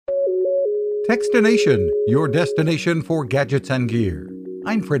Techstination, your destination for gadgets and gear.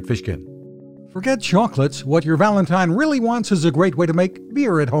 I'm Fred Fishkin. Forget chocolates. What your Valentine really wants is a great way to make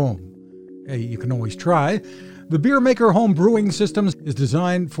beer at home. Hey, you can always try. The Beermkr home brewing system is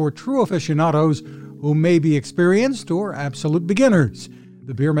designed for true aficionados who may be experienced or absolute beginners.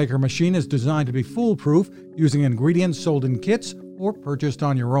 The Beermkr machine is designed to be foolproof, using ingredients sold in kits or purchased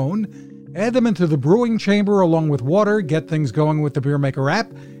on your own. Add them into the brewing chamber along with water, get things going with the Beermkr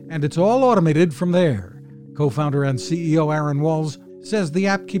app, and it's all automated from there. Co-founder and CEO Aaron Walls says the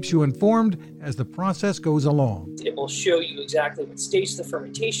app keeps you informed as the process goes along. It will show you exactly what stage the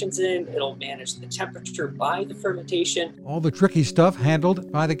fermentation's in. It'll manage the temperature by the fermentation. All the tricky stuff handled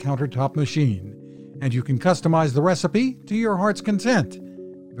by the countertop machine. And you can customize the recipe to your heart's content.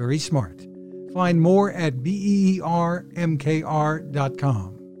 Very smart. Find more at Beermkr.com.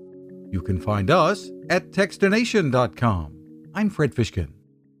 You can find us at Techstination.com. I'm Fred Fishkin.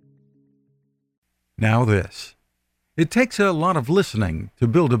 Now this. It takes a lot of listening to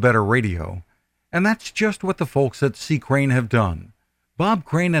build a better radio, and that's just what the folks at C. Crane have done. Bob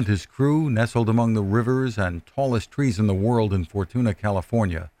Crane and his crew, nestled among the rivers and tallest trees in the world in Fortuna,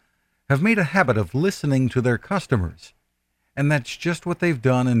 California, have made a habit of listening to their customers. And that's just what they've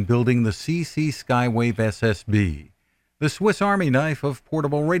done in building the CC Skywave SSB, the Swiss Army knife of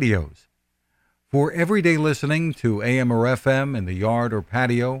portable radios. For everyday listening to AM or FM in the yard or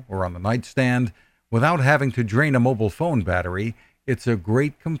patio or on the nightstand, without having to drain a mobile phone battery, it's a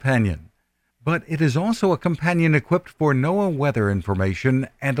great companion. But it is also a companion equipped for NOAA weather information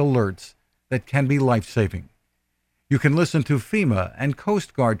and alerts that can be life-saving. You can listen to FEMA and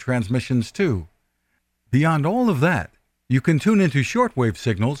Coast Guard transmissions too. Beyond all of that, you can tune into shortwave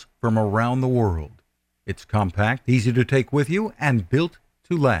signals from around the world. It's compact, easy to take with you, and built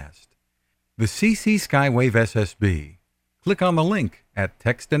to last. The CC Skywave SSB. Click on the link at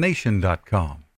Techstination.com.